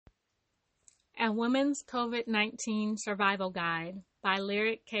A Women's COVID-19 Survival Guide by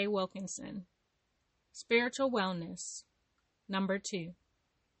Lyric K. Wilkinson. Spiritual Wellness. Number 2.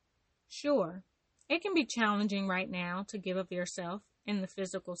 Sure, it can be challenging right now to give of yourself in the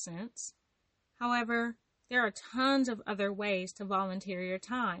physical sense. However, there are tons of other ways to volunteer your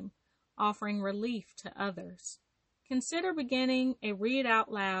time, offering relief to others. Consider beginning a read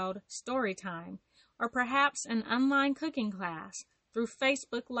out loud story time, or perhaps an online cooking class through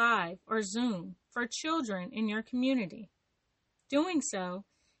Facebook Live or Zoom for children in your community. Doing so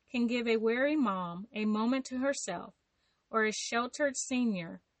can give a weary mom a moment to herself, or a sheltered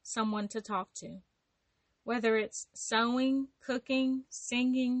senior someone to talk to. Whether it's sewing, cooking,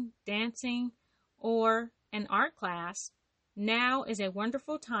 singing, dancing, or an art class, now is a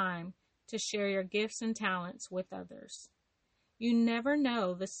wonderful time to share your gifts and talents with others. You never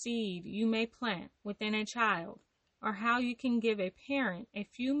know the seed you may plant within a child, or how you can give a parent a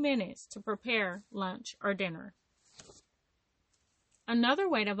few minutes to prepare lunch or dinner. Another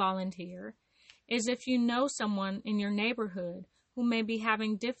way to volunteer is if you know someone in your neighborhood who may be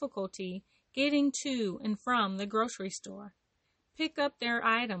having difficulty getting to and from the grocery store. Pick up their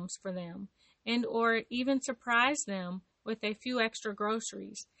items for them and or even surprise them with a few extra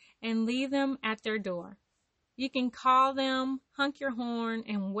groceries and leave them at their door. You can call them, honk your horn,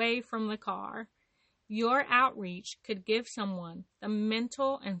 and wave from the car. Your outreach could give someone the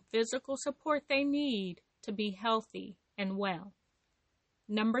mental and physical support they need to be healthy and well.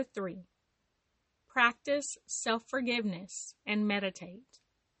 Number 3, practice self-forgiveness and meditate.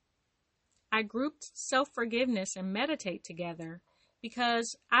 I grouped self-forgiveness and meditate together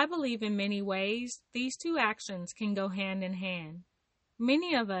because I believe in many ways these two actions can go hand in hand.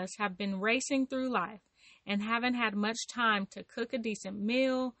 Many of us have been racing through life and haven't had much time to cook a decent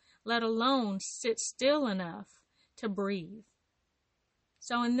meal, let alone sit still enough to breathe.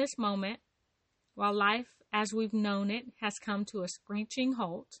 So in this moment, while life as we've known it has come to a screeching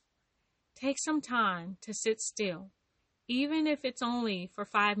halt, take some time to sit still, even if it's only for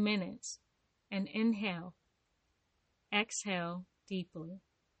 5 minutes, and inhale, exhale deeply.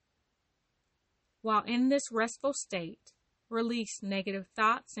 While in this restful state, release negative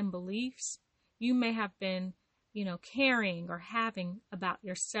thoughts and beliefs you may have been carrying or having about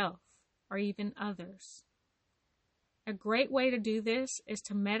yourself or even others. A great way to do this is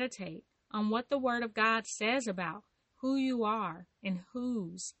to meditate on what the Word of God says about who you are and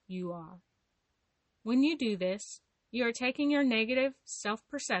whose you are. When you do this, you are taking your negative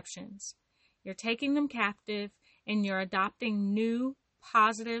self-perceptions, you're taking them captive, and you're adopting new,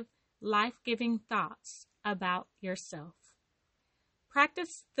 positive, life-giving thoughts about yourself.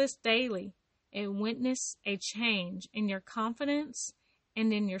 Practice this daily and witness a change in your confidence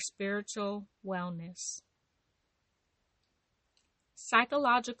and in your spiritual wellness.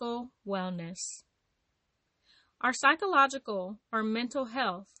 Psychological wellness. Our psychological or mental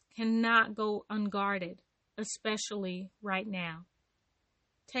health cannot go unguarded, especially right now.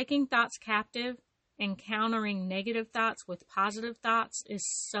 Taking thoughts captive and countering negative thoughts with positive thoughts is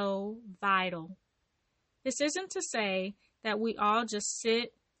so vital. This isn't to say that we all just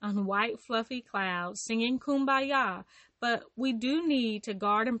sit on white fluffy clouds singing Kumbaya, but we do need to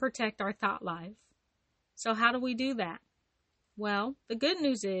guard and protect our thought life. So how do we do that? Well, the good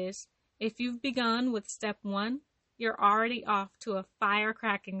news is, if you've begun with step 1, you're already off to a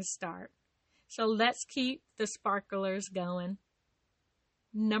firecracking start. So let's keep the sparklers going.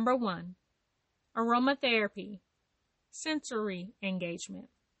 Number 1, aromatherapy, sensory engagement.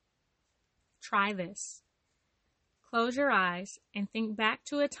 Try this. Close your eyes and think back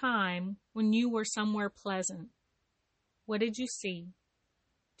to a time when you were somewhere pleasant. What did you see?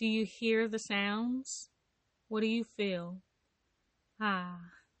 Do you hear the sounds? What do you feel? Ah,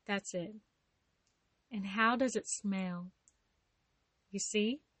 that's it. And how does it smell? You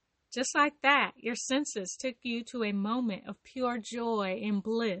see, just like that, your senses took you to a moment of pure joy and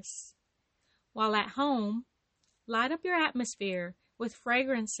bliss. While at home, light up your atmosphere with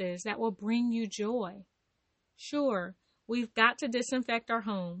fragrances that will bring you joy. Sure, we've got to disinfect our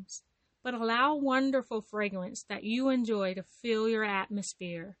homes, but allow wonderful fragrance that you enjoy to fill your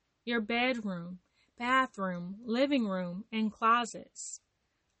atmosphere, your bedroom, bathroom, living room, and closets.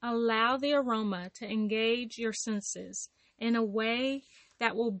 Allow the aroma to engage your senses in a way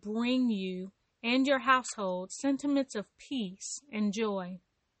that will bring you and your household sentiments of peace and joy.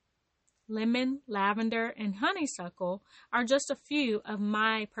 Lemon, lavender, and honeysuckle are just a few of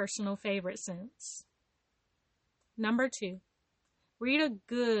my personal favorite scents. Number 2, read a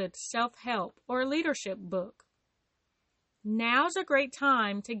good self-help or leadership book. Now's a great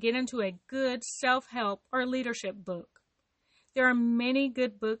time to get into a good self-help or leadership book. There are many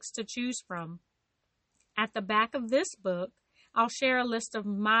good books to choose from, At the back of this book, I'll share a list of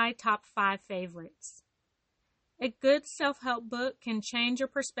my top 5 favorites. A good self-help book can change your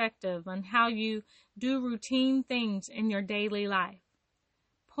perspective on how you do routine things in your daily life.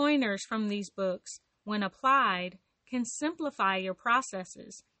 Pointers from these books, when applied, can simplify your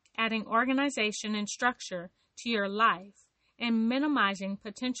processes, adding organization and structure to your life and minimizing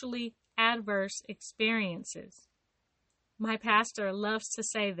potentially adverse experiences. My pastor loves to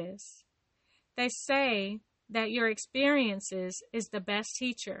say this. They say that your experiences is the best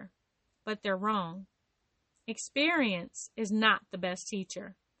teacher, but they're wrong. Experience is not the best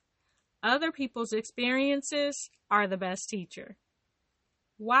teacher. Other people's experiences are the best teacher.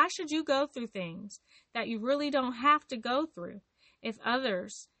 Why should you go through things that you really don't have to go through if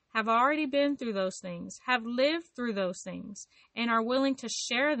others have already been through those things, have lived through those things, and are willing to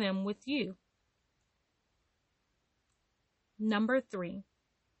share them with you? Number 3,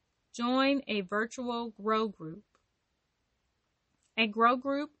 join a virtual grow group. A grow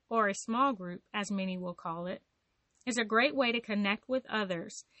group, or a small group, as many will call it, is a great way to connect with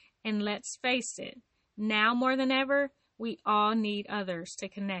others. And let's face it, now more than ever, we all need others to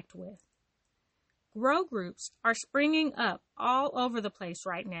connect with. Grow groups are springing up all over the place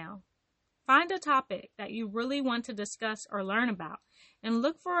right now. Find a topic that you really want to discuss or learn about, and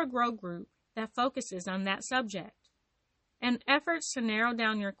look for a grow group that focuses on that subject. In efforts to narrow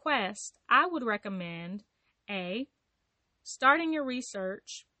down your quest, I would recommend A, starting your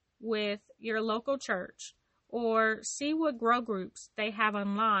research with your local church, or see what grow groups they have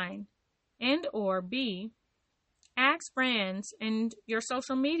online, and or B, ask friends in your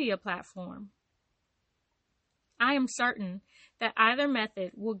social media platform. I am certain that either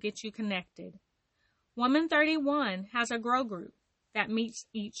method will get you connected. Woman 31 has a grow group that meets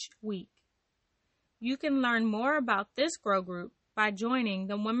each week. You can learn more about this grow group by joining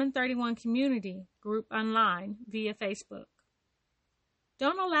the Woman 31 community group online via Facebook.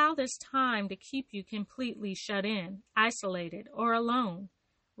 Don't allow this time to keep you completely shut in, isolated, or alone.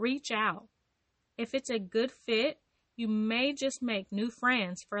 Reach out. If it's a good fit, you may just make new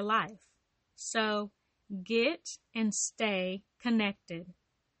friends for life. So, get and stay connected.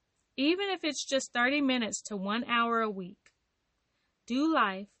 Even if it's just 30 minutes to 1 hour a week. Do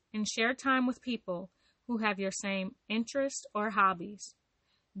life and share time with people who have your same interests or hobbies.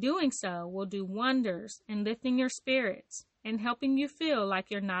 Doing so will do wonders in lifting your spirits and helping you feel like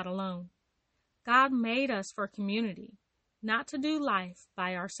you're not alone. God made us for community, not to do life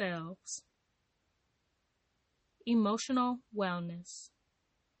by ourselves. Emotional wellness.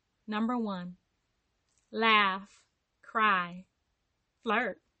 Number 1, laugh, cry,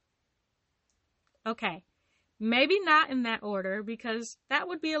 flirt. Okay, maybe not in that order because that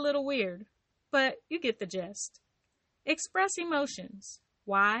would be a little weird, but you get the gist. Express emotions.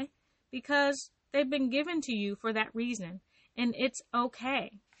 Why? Because they've been given to you for that reason, and it's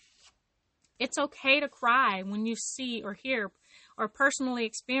okay. It's okay to cry when you see or hear or personally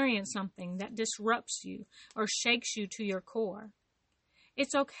experience something that disrupts you or shakes you to your core.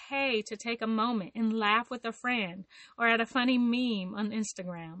 It's okay to take a moment and laugh with a friend or at a funny meme on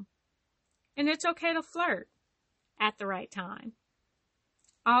Instagram. And it's okay to flirt at the right time.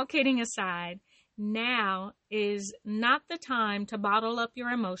 All kidding aside, now is not the time to bottle up your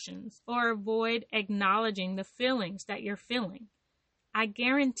emotions or avoid acknowledging the feelings that you're feeling. I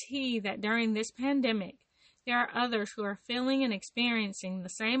guarantee that during this pandemic, there are others who are feeling and experiencing the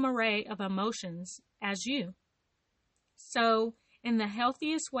same array of emotions as you. So, in the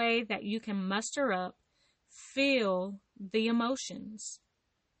healthiest way that you can muster up, feel the emotions.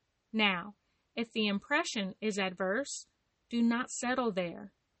 Now, if the impression is adverse, do not settle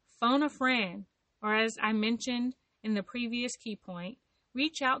there. Phone a friend, or as I mentioned in the previous key point,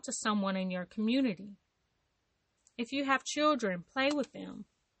 reach out to someone in your community. If you have children, play with them.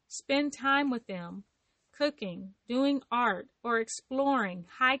 Spend time with them. Cooking, doing art, or exploring,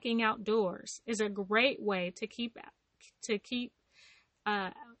 hiking outdoors is a great way to keep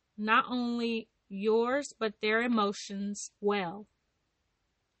not only yours but their emotions well.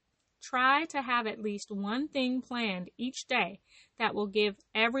 Try to have at least one thing planned each day that will give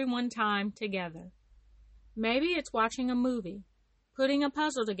everyone time together. Maybe it's watching a movie, putting a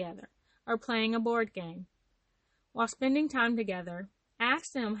puzzle together, or playing a board game. While spending time together,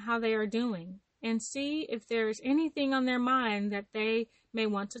 ask them how they are doing and see if there is anything on their mind that they may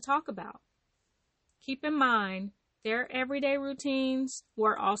want to talk about. Keep in mind, their everyday routines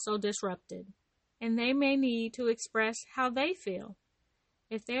were also disrupted, and they may need to express how they feel.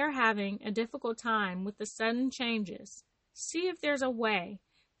 If they are having a difficult time with the sudden changes, see if there's a way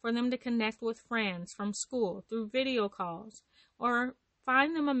for them to connect with friends from school through video calls, or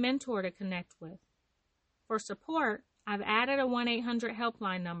find them a mentor to connect with. For support, I've added a 1-800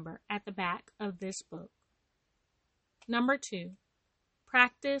 helpline number at the back of this book. Number 2,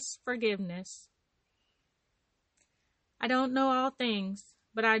 practice forgiveness. I don't know all things,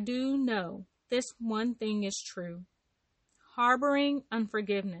 but I do know this one thing is true. Harboring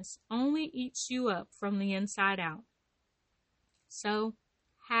unforgiveness only eats you up from the inside out. So,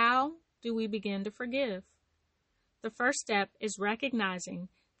 how do we begin to forgive? The first step is recognizing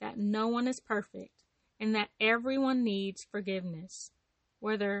that no one is perfect and that everyone needs forgiveness.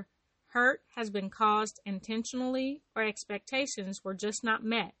 Whether hurt has been caused intentionally or expectations were just not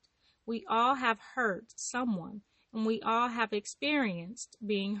met, we all have hurt someone and we all have experienced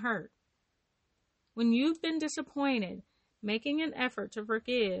being hurt. When you've been disappointed, making an effort to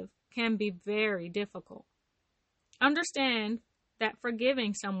forgive can be very difficult. Understand that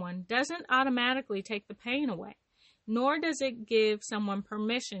forgiving someone doesn't automatically take the pain away, nor does it give someone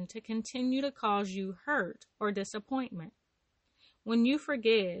permission to continue to cause you hurt or disappointment. When you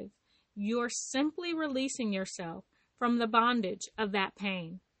forgive, you're simply releasing yourself from the bondage of that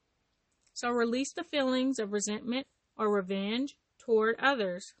pain. So release the feelings of resentment or revenge toward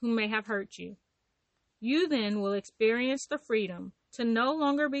others who may have hurt you. You then will experience the freedom to no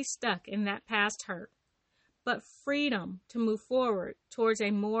longer be stuck in that past hurt, but freedom to move forward towards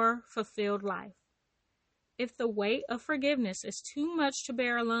a more fulfilled life. If the weight of forgiveness is too much to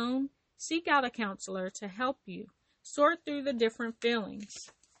bear alone, seek out a counselor to help you sort through the different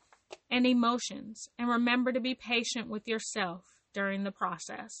feelings and emotions, and remember to be patient with yourself during the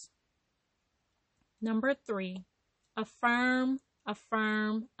process. Number 3, affirm,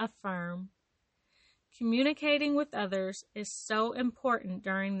 affirm, affirm. Communicating with others is so important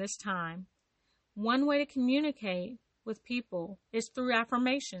during this time. One way to communicate with people is through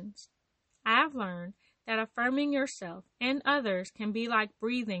affirmations. I've learned that affirming yourself and others can be like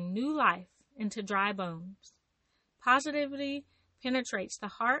breathing new life into dry bones. Positivity penetrates the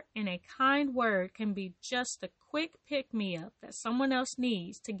heart, and a kind word can be just the quick pick-me-up that someone else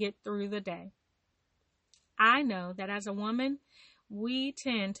needs to get through the day. I know that as a woman, we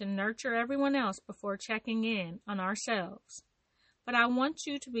tend to nurture everyone else before checking in on ourselves. But I want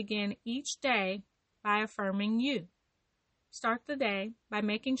you to begin each day by affirming you. Start the day by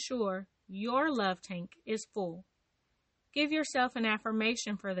making sure your love tank is full. Give yourself an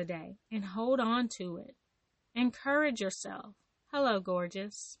affirmation for the day and hold on to it. Encourage yourself. Hello,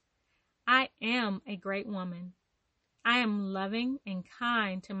 gorgeous. I am a great woman. I am loving and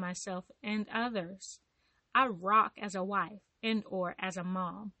kind to myself and others. I rock as a wife and or as a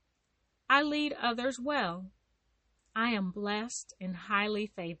mom. I lead others well. I am blessed and highly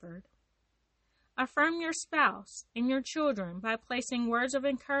favored. Affirm your spouse and your children by placing words of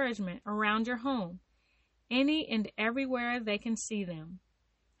encouragement around your home, any and everywhere they can see them.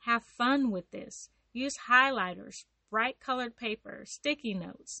 Have fun with this. Use highlighters, bright colored paper, sticky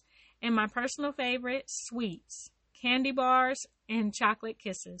notes, and my personal favorite, sweets, candy bars, and chocolate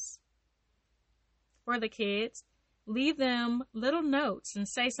kisses. For the kids, leave them little notes and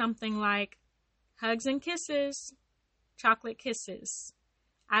say something like, hugs and kisses, chocolate kisses,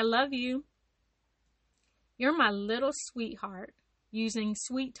 I love you. You're my little sweetheart, using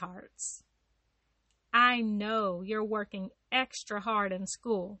sweet tarts. I know you're working extra hard in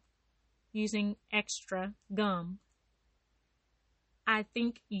school, using extra gum. I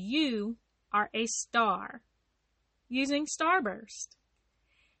think you are a star, using starburst.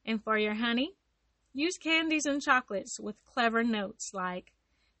 And for your honey, use candies and chocolates with clever notes like,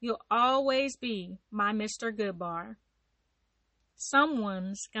 you'll always be my Mr. Goodbar.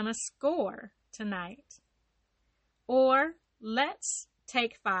 Someone's gonna score tonight. Or, let's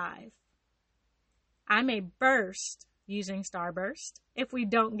take 5. I may burst using starburst if we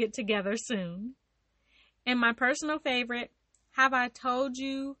don't get together soon. And my personal favorite, have I told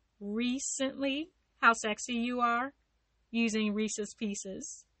you recently how sexy you are? Using Reese's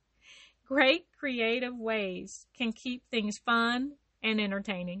Pieces. Great creative ways can keep things fun and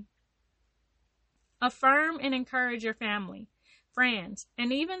entertaining. Affirm and encourage your family, friends,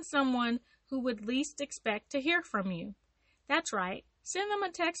 and even someone who would least expect to hear from you. That's right. Send them a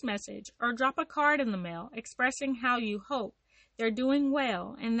text message or drop a card in the mail expressing how you hope they're doing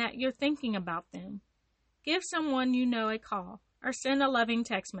well and that you're thinking about them. Give someone you know a call or send a loving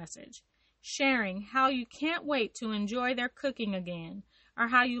text message, sharing how you can't wait to enjoy their cooking again or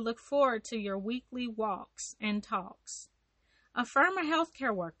how you look forward to your weekly walks and talks. Affirm a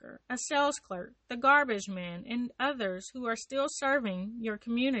healthcare worker, a sales clerk, the garbage man, and others who are still serving your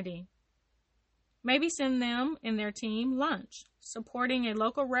community. Maybe send them and their team lunch, supporting a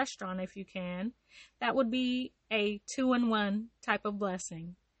local restaurant if you can. That would be a 2-in-1 type of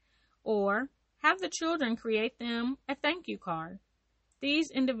blessing. Or Have the children create them a thank you card.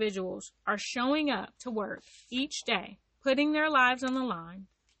 These individuals are showing up to work each day, putting their lives on the line.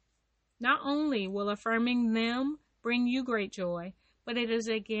 Not only will affirming them bring you great joy, but it is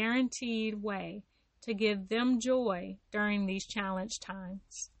a guaranteed way to give them joy during these challenged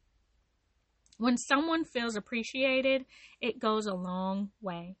times. When someone feels appreciated, it goes a long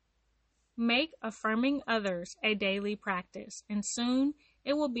way. Make affirming others a daily practice, and soon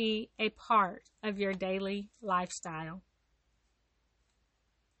it will be a part of your daily lifestyle.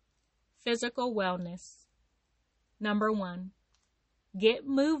 Physical wellness. Number 1, get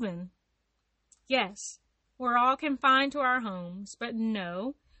moving. Yes, we're all confined to our homes, but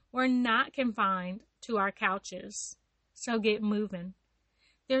no, we're not confined to our couches. So get moving.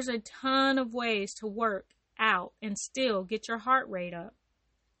 There's a ton of ways to work out and still get your heart rate up.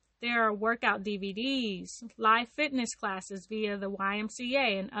 There are workout DVDs, live fitness classes via the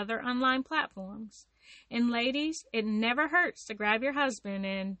YMCA and other online platforms. And ladies, it never hurts to grab your husband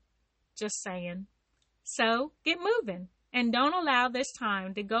and just saying. So get moving and don't allow this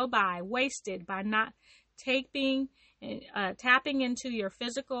time to go by wasted by not tapping into your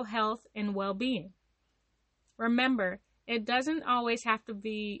physical health and well-being. Remember, it doesn't always have to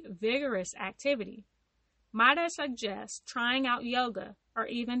be vigorous activity. Might I suggest trying out yoga or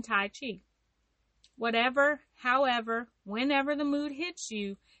even Tai Chi? Whatever, however, whenever the mood hits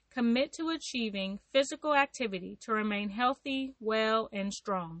you, commit to achieving physical activity to remain healthy, well, and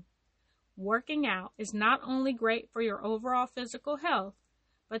strong. Working out is not only great for your overall physical health,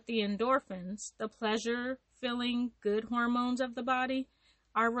 but the endorphins, the pleasure-filling good hormones of the body,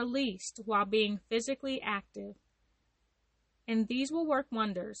 are released while being physically active. And these will work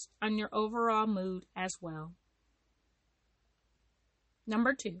wonders on your overall mood as well.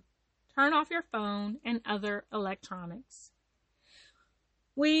 Number 2, turn off your phone and other electronics.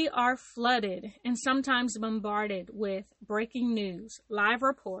 We are flooded and sometimes bombarded with breaking news, live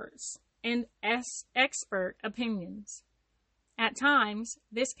reports, and expert opinions. At times,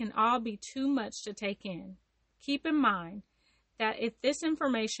 this can all be too much to take in. Keep in mind that if this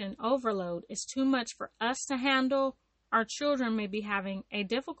information overload is too much for us to handle, our children may be having a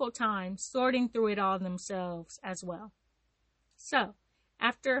difficult time sorting through it all themselves as well. So,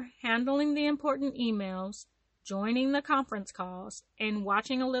 after handling the important emails, joining the conference calls, and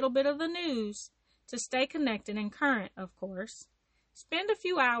watching a little bit of the news to stay connected and current, of course, spend a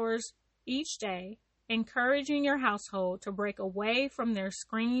few hours each day encouraging your household to break away from their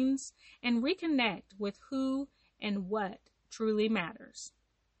screens and reconnect with who and what truly matters.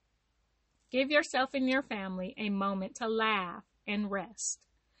 Give yourself and your family a moment to laugh and rest.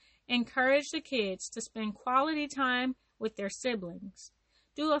 Encourage the kids to spend quality time with their siblings.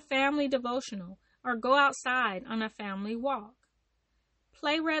 Do a family devotional or go outside on a family walk.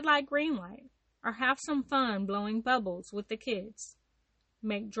 Play red light, green light, or have some fun blowing bubbles with the kids.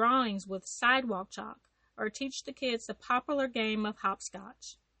 Make drawings with sidewalk chalk or teach the kids the popular game of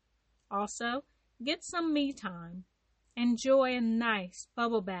hopscotch. Also, get some me time. Enjoy a nice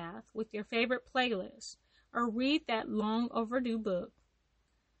bubble bath with your favorite playlist or read that long overdue book.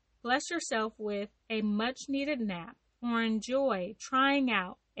 Bless yourself with a much needed nap or enjoy trying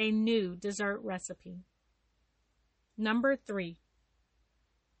out a new dessert recipe. Number 3,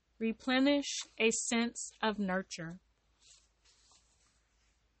 replenish a sense of nurture.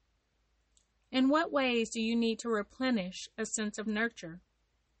 In what ways do you need to replenish a sense of nurture?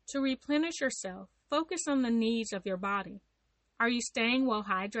 To replenish yourself, focus on the needs of your body. Are you staying well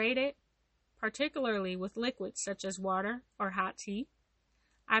hydrated, particularly with liquids such as water or hot tea?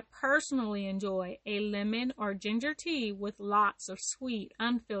 I personally enjoy a lemon or ginger tea with lots of sweet,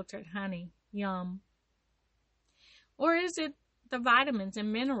 unfiltered honey. Yum. Or is it the vitamins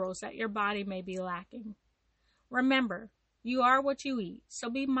and minerals that your body may be lacking? Remember, you are what you eat, so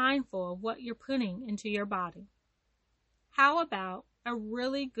be mindful of what you're putting into your body. How about a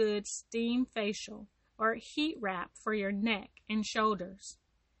really good steam facial or heat wrap for your neck and shoulders?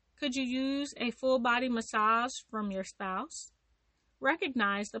 Could you use a full body massage from your spouse?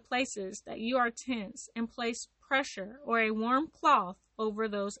 Recognize the places that you are tense and place pressure or a warm cloth over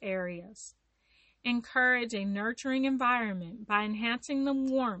those areas. Encourage a nurturing environment by enhancing the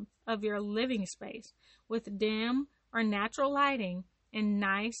warmth of your living space with dim or natural lighting and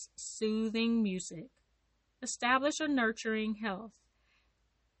nice, soothing music. Establish a nurturing health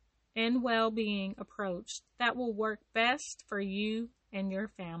and well-being approach that will work best for you and your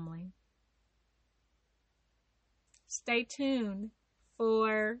family. Stay tuned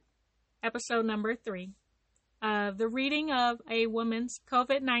for episode number 3 of the reading of a woman's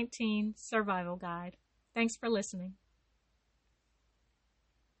COVID-19 survival guide. Thanks for listening.